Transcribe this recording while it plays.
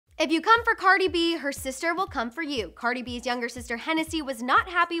If you come for Cardi B, her sister will come for you. Cardi B's younger sister Hennessy was not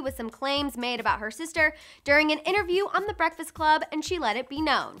happy with some claims made about her sister during an interview on The Breakfast Club, and she let it be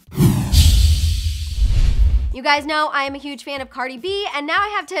known. You guys know I am a huge fan of Cardi B, and now I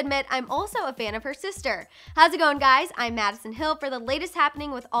have to admit I'm also a fan of her sister. How's it going, guys? I'm Madison Hill. For the latest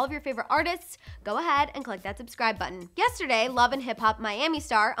happening with all of your favorite artists, go ahead and click that subscribe button. Yesterday, Love and Hip Hop Miami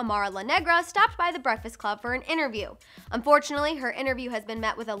star Amara La Negra stopped by The Breakfast Club for an interview. Unfortunately, her interview has been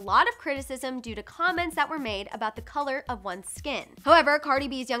met with a lot of criticism due to comments that were made about the color of one's skin. However, Cardi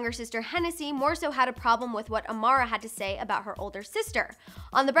B's younger sister Hennessy more so had a problem with what Amara had to say about her older sister.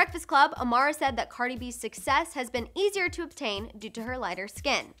 On The Breakfast Club, Amara said that Cardi B's success has been easier to obtain due to her lighter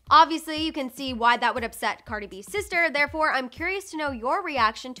skin. Obviously, you can see why that would upset Cardi B's sister, therefore I'm curious to know your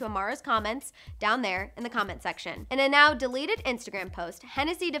reaction to Amara's comments down there in the comment section. In a now deleted Instagram post,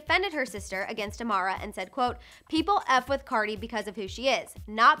 Hennessy defended her sister against Amara and said, quote, "People F with Cardi because of who she is,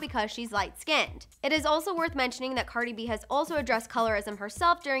 not because she's light-skinned." It is also worth mentioning that Cardi B has also addressed colorism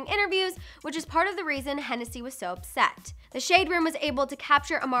herself during interviews, which is part of the reason Hennessy was so upset. The Shade Room was able to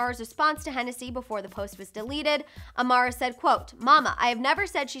capture Amara's response to Hennessy before the post was deleted. Amara said, quote, "Mama, I have never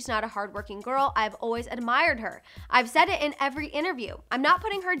said she's not a hardworking girl. I've always admired her. I've said it in every interview. I'm not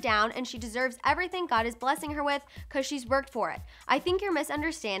putting her down, and she deserves everything God is blessing her with because she's worked for it. I think you're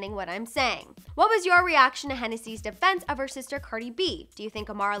misunderstanding what I'm saying." What was your reaction to Hennessy's defense of her sister Cardi B? Do you think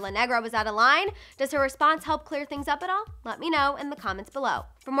Amara La Negra was out of line? Does her response help clear things up at all? Let me know in the comments below.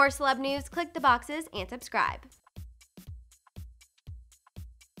 For more celeb news, click the boxes and subscribe.